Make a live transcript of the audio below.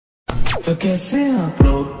तो कैसे आप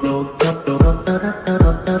लोग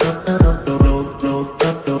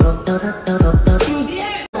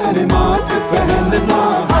मास्क पहनना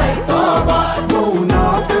है तौबा,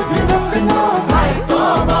 मुनात भी रखना है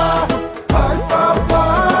तौबा, है तौबा,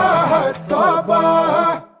 है तौबा।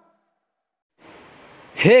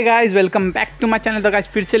 Hey guys, welcome back to my channel. तो गाइस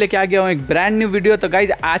फिर से लेके आ गया हूँ एक ब्रांड न्यू वीडियो। तो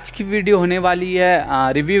गाइस आज की वीडियो होने वाली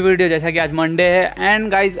है रिव्यू वीडियो, जैसा कि आज मंडे है। एंड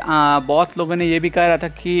गाइस बहुत लोगों ने ये भी कह रहा था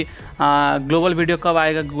कि ग्लोबल वीडियो कब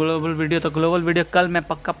आएगा, ग्लोबल वीडियो। तो ग्लोबल वीडियो कल मैं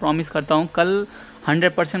पक्का प्रॉमिस करता हूँ, कल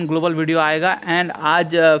 100% ग्लोबल वीडियो आएगा। एंड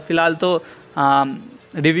आज फ़िलहाल तो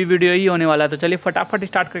रिव्यू वीडियो ही होने वाला है। तो चलिए फटाफट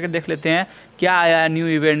स्टार्ट करके देख लेते हैं क्या आया न्यू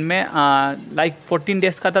इवेंट में। लाइक 14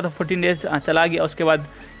 डेज़ का था, तो 14 डेज़ चला गया। उसके बाद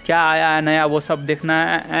क्या आया है नया वो सब देखना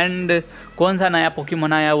है। एंड कौन सा नया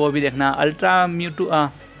पोकेमॉन आया वो भी देखना है। Ultra Mewtwo,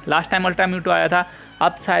 last time ultra Mewtwo आया था,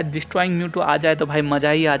 अब शायद डिस्ट्रॉइंग म्यूटू आ जाए तो भाई मज़ा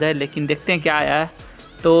ही आ जाए। लेकिन देखते हैं क्या आया है।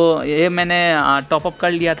 तो ये मैंने टॉपअप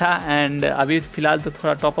कर लिया था एंड अभी फ़िलहाल तो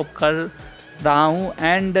थोड़ा टॉपअप कर रहा हूँ।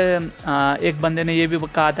 एंड एक बंदे ने ये भी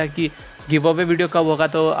कहा था कि गिव अवे वीडियो कब होगा,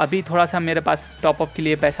 तो अभी थोड़ा सा मेरे पास टॉपअप के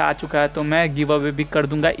लिए पैसा आ चुका है, तो मैं गिव अवे भी कर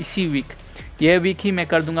दूंगा इसी वीक, ये वीक ही मैं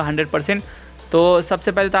कर दूंगा 100%। तो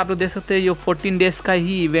सबसे पहले तो आप लोग देख सकते हैं ये 14 डेज़ का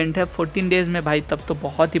ही इवेंट है। 14 डेज़ में भाई तब तो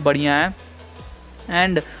बहुत ही बढ़िया है।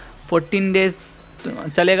 एंड 14 डेज़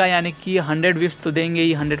चलेगा, यानी कि 100 विप्स तो देंगे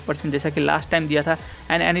ही 100%, जैसा कि लास्ट टाइम दिया था।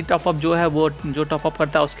 एंड एनी टॉपअप जो है वो जो टॉपअप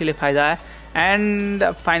करता है उसके लिए फ़ायदा है। एंड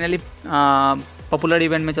फाइनली पॉपुलर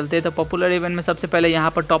इवेंट में चलते हैं। तो पॉपुलर इवेंट में सबसे पहले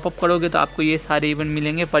यहाँ पर टॉपअप करोगे तो आपको ये सारे इवेंट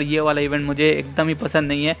मिलेंगे, पर ये वाला इवेंट मुझे एकदम ही पसंद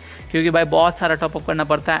नहीं है, क्योंकि भाई बहुत सारा टॉपअप करना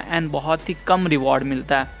पड़ता है एंड बहुत ही कम रिवॉर्ड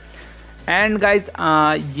मिलता है। एंड गाइज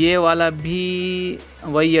ये वाला भी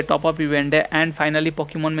वही है, टॉपअप इवेंट है। एंड फाइनली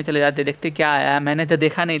पोकेमॉन में चले जाते, देखते क्या आया है। मैंने तो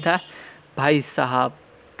देखा नहीं था भाई साहब,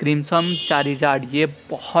 क्रिम्सन चारिजार्ड, ये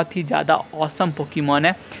बहुत ही ज़्यादा ऑसम पोकेमॉन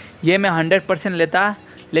है। ये मैं 100% लेता,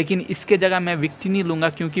 लेकिन इसके जगह मैं विक्टिनी लूँगा,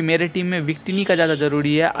 क्योंकि मेरे टीम में विक्टिनी का ज़्यादा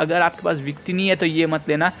ज़रूरी है। अगर आपके पास विक्टिनी है तो ये मत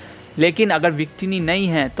लेना, लेकिन अगर विक्टिनी नहीं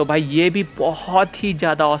है तो भाई ये भी बहुत ही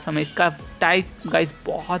ज़्यादा ऑसम है। इसका टाइप गाइज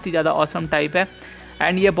बहुत ही ज़्यादा ऑसम टाइप है।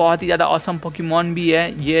 एंड ये बहुत ही ज़्यादा ऑसम पोकेमॉन भी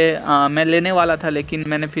है। ये मैं लेने वाला था, लेकिन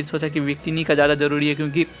मैंने फिर सोचा कि विक्टिनी का ज़्यादा ज़रूरी है,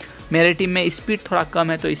 क्योंकि मेरे टीम में स्पीड थोड़ा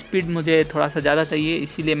कम है, तो स्पीड मुझे थोड़ा सा ज़्यादा चाहिए,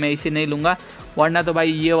 इसीलिए मैं इसे नहीं लूँगा। वरना तो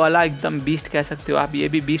भाई ये वाला एकदम बीस्ट कह सकते हो आप, ये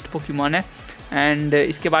भी बीस्ट पोकेमॉन है। एंड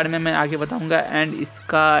इसके बारे में मैं आगे बताऊँगा। एंड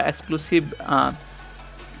इसका exclusive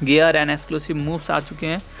gear and exclusive moves आ चुके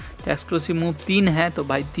हैं। तो एक्सक्लूसिव मूव 3 है, तो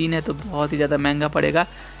भाई 3 है तो बहुत ही ज़्यादा महंगा पड़ेगा।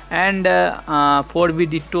 एंड 4V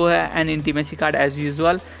डिट्टो है and intimacy card as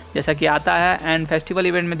usual जैसा कि आता है। एंड फेस्टिवल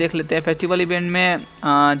इवेंट में देख लेते हैं। फेस्टिवल इवेंट में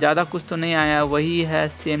ज़्यादा कुछ तो नहीं आया, वही है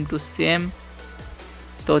सेम टू सेम।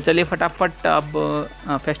 तो चलिए फटाफट अब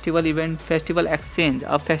फेस्टिवल इवेंट, फेस्टिवल एक्सचेंज,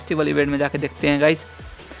 अब फेस्टिवल इवेंट में जाके देखते हैं गाइस।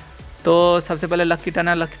 तो सबसे पहले लकी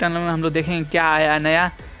टनल में हम लोग देखेंगे क्या आया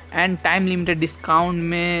नया। एंड टाइम लिमिटेड डिस्काउंट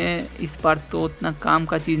में इस बार तो उतना काम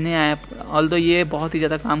का चीज़ नहीं आया, ऑल्दो ये बहुत ही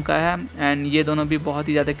ज़्यादा काम का है एंड ये दोनों भी बहुत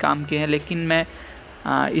ही ज़्यादा काम के हैं। लेकिन मैं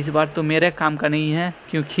इस बार तो मेरे काम का नहीं है,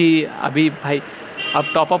 क्योंकि अभी भाई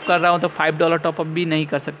अब टॉपअप कर रहा हूँ तो $5 टॉपअप भी नहीं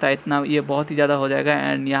कर सकता इतना, ये बहुत ही ज़्यादा हो जाएगा।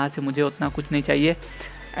 एंड यहाँ से मुझे उतना कुछ नहीं चाहिए।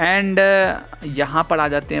 एंड यहाँ पर आ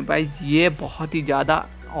जाते हैं भाई, ये बहुत ही ज़्यादा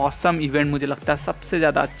ऑसम इवेंट मुझे लगता है, सबसे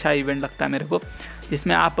ज़्यादा अच्छा इवेंट लगता है मेरे को,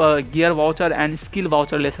 जिसमें आप gear voucher and skill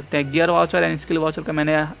voucher ले सकते हैं। Gear voucher and skill voucher का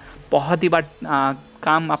मैंने बहुत ही बार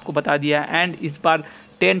काम आपको बता दिया है। एंड इस बार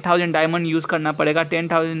 10,000 डायमंड यूज़ करना पड़ेगा।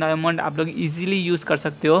 10,000 डायमंड आप लोग इजीली यूज़ कर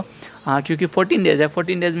सकते हो, क्योंकि 14 डेज़ है।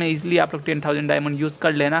 14 डेज़ में इजीली आप लोग 10,000 डायमंड यूज़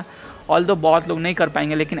कर लेना। ऑल्दो बहुत लोग नहीं कर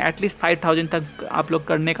पाएंगे, लेकिन एटलीस्ट 5,000 तक आप लोग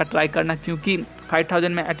करने का ट्राई करना, क्योंकि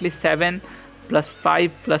 5,000 में एटलीस्ट 7 +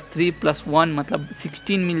 5 + 3 + 1 मतलब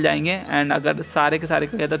 16 मिल जाएंगे। एंड अगर सारे के सारे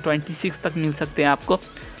करें तो 26 तक मिल सकते हैं आपको,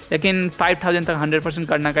 लेकिन 5,000 तक 100%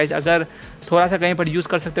 करना गाइस। अगर थोड़ा सा कहीं पर यूज़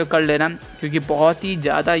कर सकते हो कर लेना, क्योंकि बहुत ही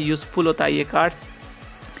ज़्यादा यूज़फुल होता है ये कार्ड्स।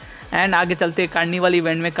 एंड आगे चलते हैं कार्निवल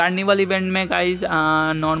इवेंट में। कार्निवल इवेंट में गाइस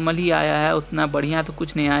नॉर्मल ही आया है, उतना बढ़िया तो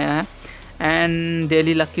कुछ नहीं आया है। एंड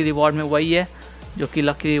डेली लकी रिवॉर्ड में वही है जो कि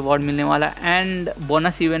लकी रिवॉर्ड मिलने वाला है। एंड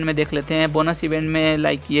बोनस इवेंट में देख लेते हैं। बोनस इवेंट में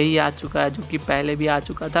लाइक यही आ चुका है जो कि पहले भी आ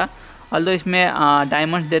चुका था, ऑल्दो इसमें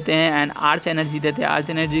डायमंड्स देते हैं एंड आर्च एनर्जी देते हैं। आर्च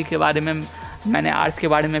एनर्जी के बारे में मैंने आर्च के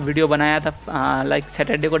बारे में वीडियो बनाया था, लाइक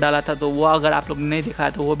सैटरडे को डाला था, तो वो अगर आप लोग ने नहीं देखा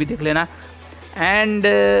है तो वो भी देख लेना। एंड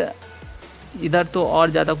इधर तो और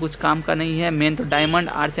ज़्यादा कुछ काम का नहीं है, मेन तो डायमंड,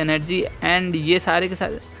 आर्च एनर्जी एंड ये सारे के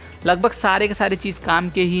सारे लगभग सारे के सारे चीज़ काम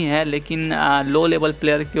के ही हैं। लेकिन लो लेवल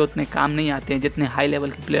प्लेयर के उतने काम नहीं आते हैं जितने हाई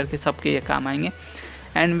लेवल के प्लेयर के सबके ये काम आएंगे।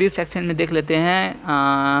 एंड वीव सेक्शन में देख लेते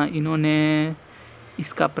हैं, इन्होंने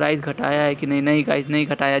इसका प्राइस घटाया है कि नहीं। नहीं गाइस, नहीं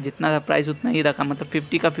घटाया, जितना था प्राइस उतना ही रखा, मतलब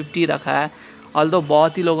 50 का 50 रखा है। ऑल्दो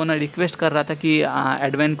बहुत ही लोगों ने रिक्वेस्ट कर रहा था कि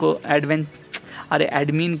एडमिन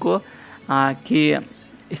को कि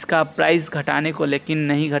इसका प्राइस घटाने को, लेकिन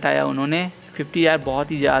नहीं घटाया उन्होंने। 50 यार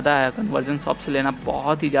बहुत ही ज़्यादा है, कन्वर्जन शॉप से लेना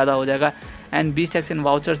बहुत ही ज़्यादा हो जाएगा। एंड 20 एक्सचेंज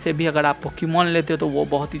वाउचर से भी अगर आप पोकेमॉन लेते हो तो वो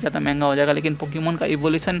बहुत ही ज़्यादा महंगा हो जाएगा। लेकिन पोकेमॉन का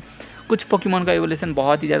इवोल्यूशन, कुछ पोकेमॉन का इवोल्यूशन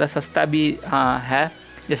बहुत ही ज़्यादा सस्ता भी है,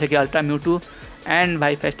 जैसे कि अल्ट्रा म्यूटू। एंड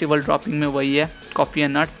भाई फेस्टिवल ड्रॉपिंग में वही है, कॉफ़ी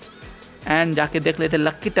एंड नट्स। एंड जाके देख लेते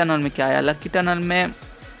लक्की टनल में क्या आया। लक्की टनल में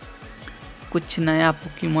कुछ नया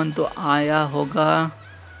पोकेमॉन तो आया होगा।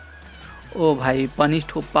 ओ भाई पनिश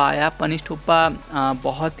हुप्पा आया। पनिश हुप्पा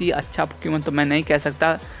बहुत ही अच्छा पोकेमॉन तो मैं नहीं कह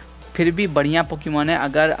सकता, फिर भी बढ़िया पोकेमॉन है।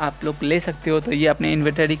 अगर आप लोग ले सकते हो तो ये अपने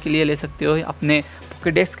इन्वेंटरी के लिए ले सकते हो, अपने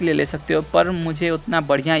पोकेडेक्स के लिए ले सकते हो, पर मुझे उतना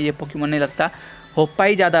बढ़िया ये पोकेमॉन नहीं लगता। होप्पा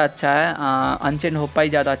ही ज़्यादा अच्छा है, अनचेंड होप्पा ही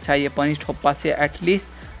ज़्यादा अच्छा है ये पनिश्ड होप्पा से एटलीस्ट,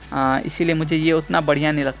 इसीलिए मुझे ये उतना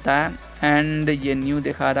बढ़िया नहीं लगता है। एंड ये न्यू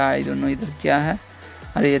दिखा रहा है, दोनों इधर क्या है,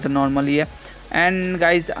 अरे ये तो नॉर्मल ही है। एंड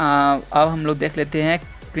गाइज अब हम लोग देख लेते हैं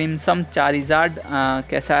क्रिम्सन चारिज़ार्ड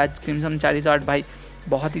कैसा है। क्रिम्सन चारिज़ार्ड भाई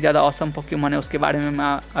बहुत ही ज़्यादा ऑसम पोकेमॉन है, उसके बारे में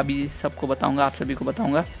मैं अभी सबको बताऊंगा, आप सभी को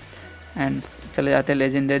बताऊंगा। एंड चले जाते हैं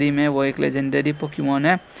लेजेंडरी में। वो एक लेजेंडरी पोकेमॉन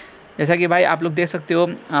है, जैसा कि भाई आप लोग देख सकते हो,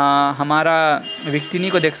 हमारा विक्टिनी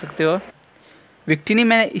को देख सकते हो। विक्टिनी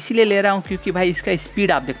मैं इसीलिए ले रहा हूँ क्योंकि भाई इसका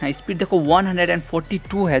स्पीड आप देखना, स्पीड देखो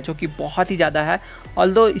 142 है, जो कि बहुत ही ज़्यादा है।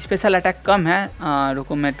 ऑल्दो स्पेशल अटैक कम है,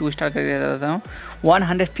 रुको मैं 2 स्टार करके देता हूँ।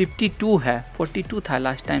 152 है, 42 था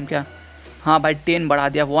लास्ट टाइम क्या, हाँ भाई 10 बढ़ा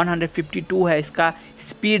दिया, 152 है इसका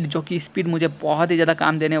स्पीड, जो कि स्पीड मुझे बहुत ही ज़्यादा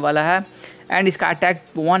काम देने वाला है। एंड इसका अटैक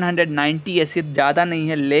 190 है, सिर्फ ज़्यादा नहीं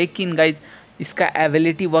है, लेकिन गाइज इसका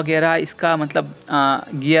एबिलिटी वगैरह, इसका मतलब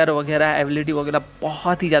गियर वगैरह, एबिलिटी वगैरह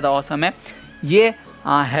बहुत ही ज़्यादा ऑसम है। ये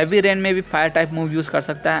हैवी रेन में भी फायर टाइप मूव यूज़ कर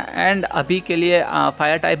सकता है। एंड अभी के लिए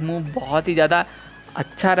फायर टाइप मूव बहुत ही ज़्यादा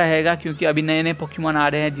अच्छा रहेगा, क्योंकि अभी नए नए पोकेमॉन आ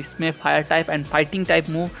रहे हैं जिसमें fire type and fighting type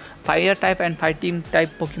move, fire type and fighting type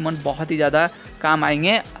Pokemon बहुत ही ज़्यादा काम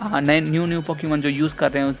आएंगे नए न्यू पोकेमॉन जो यूज़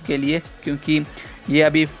कर रहे हैं उसके लिए, क्योंकि ये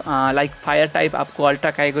अभी लाइक फायर टाइप आपको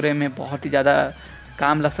अल्ट्रा काइगोरे में बहुत ही ज़्यादा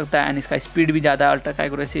काम लग सकता है। एंड इसका स्पीड भी ज़्यादा है, अल्ट्रा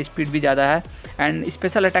काइगोरे से स्पीड भी ज़्यादा है। एंड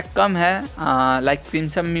स्पेशल अटैक कम है, लाइक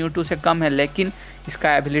क्रिम्सन म्यूटू से कम है, लेकिन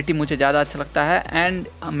इसका एबिलिटी मुझे ज़्यादा अच्छा लगता है। एंड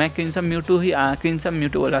मैं क्रिम्सन म्यूटू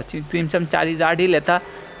बोल रहा, क्रिम्सन चारिज़ार्ड ही लेता,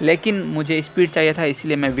 लेकिन मुझे स्पीड चाहिए था,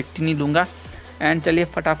 इसलिए मैं विक्टिनी लूँगा। एंड चलिए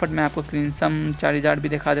फटाफट मैं आपको क्रिम्सन चारिज़ार्ड भी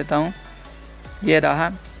दिखा देता हूँ, ये रहा।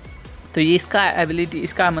 तो ये इसका एबिलिटी,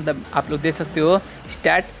 इसका मतलब आप लोग देख सकते हो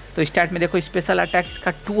स्टैट, तो स्टैट में देखो स्पेशल अटैक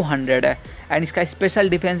इसका 200 है। एंड इसका स्पेशल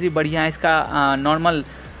डिफेंस भी बढ़िया है, इसका नॉर्मल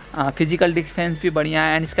फिजिकल डिफेंस भी बढ़िया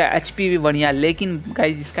है। एंड इसका एचपी भी बढ़िया है, लेकिन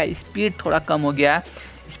गाइस इसका स्पीड थोड़ा कम हो गया है।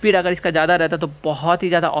 स्पीड अगर इसका ज़्यादा रहता तो बहुत ही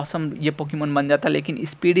ज़्यादा ऑसम ये पोकेमॉन बन जाता, लेकिन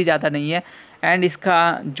स्पीड ही ज़्यादा नहीं है। एंड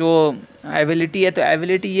इसका जो एबिलिटी है, तो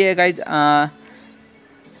एबिलिटी ये है guys,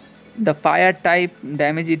 the fire type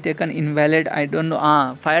damage is taken invalid, I don't know,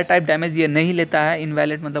 fire type damage ये नहीं लेता है,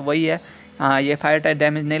 इनवैलिड मतलब वही है, ये फायर टाइप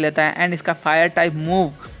डैमेज नहीं लेता है। एंड इसका फायर टाइप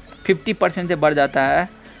मूव 50% से बढ़ जाता है,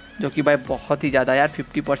 जो कि भाई बहुत ही ज़्यादा यार,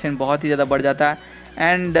 50% बहुत ही ज़्यादा बढ़ जाता है।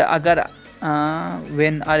 एंड अगर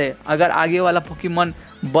अगर आगे वाला पोकेमॉन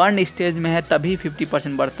बर्न स्टेज में है तभी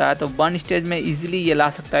 50% बढ़ता है, तो बर्न स्टेज में इजीली ये ला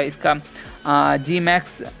सकता है। इसका जी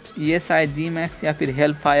मैक्स, ये शायद जी मैक्स या फिर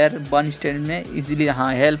हेल फायर बर्न स्टेज में इजीली,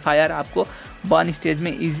 हाँ हेल फायर आपको बर्न स्टेज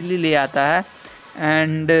में इजीली ले आता है।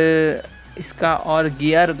 एंड इसका और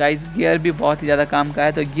गियर गाइस, गियर भी बहुत ही ज़्यादा काम का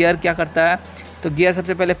है। तो गियर क्या करता है, तो गियर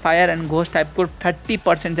सबसे पहले फायर एंड घोस्ट टाइप को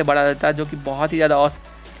 30% से बढ़ा देता है, जो कि बहुत ही ज़्यादा ऑसम।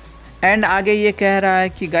 एंड आगे ये कह रहा है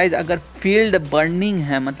कि गाइज अगर फील्ड बर्निंग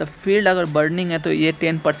है, मतलब फील्ड अगर बर्निंग है तो ये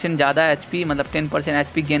 10% ज़्यादा एचपी, मतलब 10%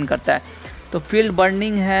 एचपी गेन करता है। तो फील्ड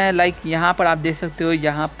बर्निंग है, लाइक यहाँ पर आप देख सकते हो,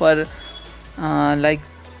 यहाँ पर लाइक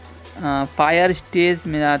फायर स्टेज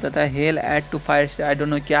में आता था, hello add to fire stage, I don't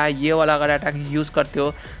know क्या है ये वाला। अगर अटैक यूज़ करते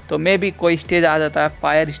हो तो मे भी कोई स्टेज आ जाता है,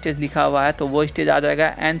 फायर स्टेज लिखा हुआ है तो वो स्टेज आ जाएगा।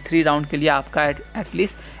 एंड 3 राउंड के लिए आपका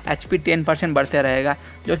एटलीस्ट एचपी 10% बढ़ते रहेगा,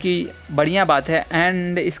 जो कि बढ़िया बात है।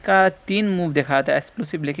 एंड इसका 3 मूव दिखा रहा था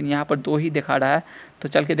एक्सप्लोसिव, लेकिन यहाँ पर 2 ही दिखा रहा है, तो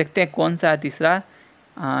चल के देखते हैं कौन सा है तीसरा।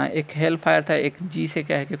 एक हेल फायर था, एक जी से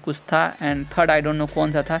कह के कुछ था, and third I don't know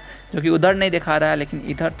कौन सा था, जो कि उधर नहीं दिखा रहा है, लेकिन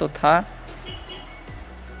इधर तो था।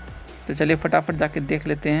 तो चलिए फटाफट जाके देख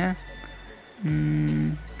लेते हैं।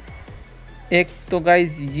 एक तो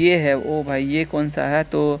गाइज ये है, ओ भाई ये कौन सा है,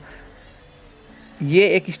 तो ये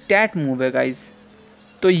एक स्टैट मूव है गाइज।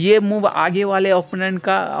 तो ये मूव आगे वाले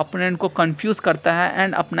ओपोनेंट को कंफ्यूज करता है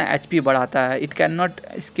एंड अपना एचपी बढ़ाता है। इट कैन नॉट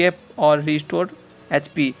एस्केप और रिस्टोर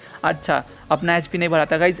HP। अच्छा, अपना HP नहीं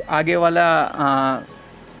बढ़ाता गाइज, आगे वाला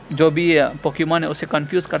जो भी पोकेमॉन है उसे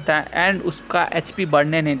कंफ्यूज करता है एंड उसका HP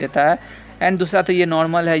बढ़ने नहीं देता है। एंड दूसरा तो ये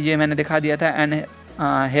नॉर्मल है, ये मैंने दिखा दिया था, एंड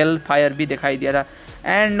हेल फायर भी दिखाई दिया था।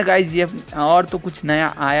 एंड गाइज ये और तो कुछ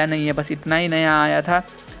नया आया नहीं है, बस इतना ही नया आया था।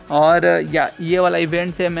 और या ये वाला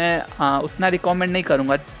इवेंट से मैं उतना रिकमेंड नहीं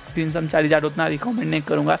करूँगा, क्रिम्सन चार्जार्ड उतना रिकमेंड नहीं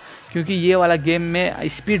करूँगा, क्योंकि ये वाला गेम में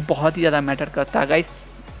स्पीड बहुत ही ज़्यादा मैटर करता है गाइज।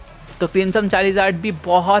 तो क्रिम्सन चार्जार्ड भी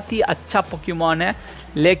बहुत ही अच्छा पोकेमॉन है,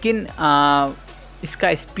 लेकिन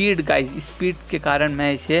इसका स्पीड गाइज, स्पीड के कारण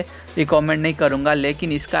मैं इसे रिकमेंड नहीं करूँगा।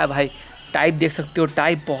 लेकिन इसका भाई टाइप देख सकते हो,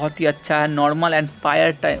 टाइप बहुत ही अच्छा है, normal and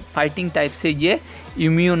fire type, fighting type से ये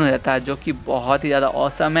इम्यून हो जाता है, जो कि बहुत ही ज़्यादा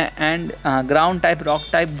ऑसम है। And ground type, rock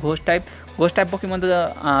type, ghost type Pokemon तो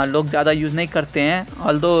लोग ज़्यादा यूज़ नहीं करते हैं,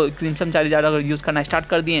 ऑल्दो क्रिम्सन चार्जार्ड अगर यूज़ करना स्टार्ट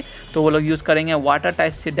कर दिए तो वो लोग यूज़ करेंगे। वाटर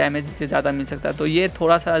टाइप से डैमेज से ज़्यादा मिल सकता है, तो ये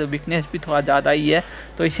थोड़ा सा वीकनेस भी थोड़ा ज़्यादा ही है,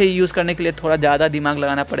 तो इसे यूज़ करने के लिए थोड़ा ज़्यादा दिमाग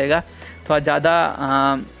लगाना पड़ेगा, थोड़ा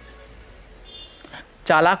ज़्यादा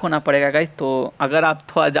चालाक होना पड़ेगा गाइस। तो अगर आप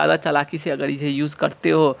थोड़ा ज़्यादा चालाकी से अगर इसे यूज़ करते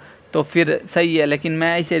हो तो फिर सही है, लेकिन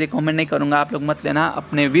मैं इसे रिकमेंड नहीं करूँगा। आप लोग मत लेना,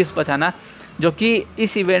 अपने विप्स बचाना, जो कि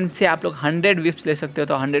इस इवेंट से आप लोग 100 विप्स ले सकते हो,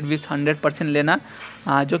 तो 100 विप्स 100% लेना,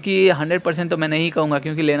 जो कि 100% तो मैं नहीं कहूँगा,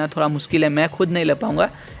 क्योंकि लेना थोड़ा मुश्किल है, मैं खुद नहीं ले पाऊँगा।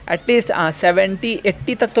 एटलीस्ट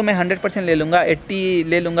 70-80 तक तो मैं 100% ले लूँगा, 80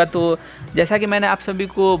 ले लूँगा। तो जैसा कि मैंने आप सभी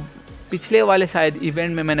को पिछले वाले शायद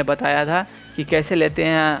इवेंट में मैंने बताया था कि कैसे लेते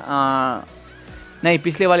हैं, नहीं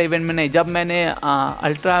पिछले वाले इवेंट में नहीं, जब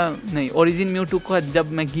मैंने ओरिजिन म्यूटू को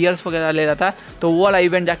जब मैं गियर्स वगैरह ले रहा था, तो वो वाला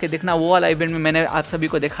इवेंट जाके देखना। वो वाला इवेंट में मैंने आप सभी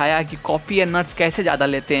को दिखाया कि कॉफ़ी एंड नट्स कैसे ज़्यादा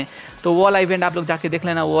लेते हैं, तो वो वाला इवेंट आप लोग जाके देख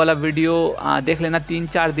लेना, वो वाला वीडियो देख लेना।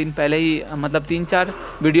 3-4 दिन पहले ही, मतलब 3-4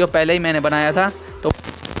 वीडियो पहले ही मैंने बनाया था।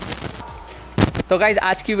 तो गाइज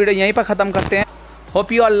आज की वीडियो यहीं पर ख़त्म करते हैं।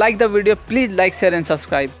 Hope you all like the video, please like share and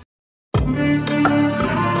subscribe.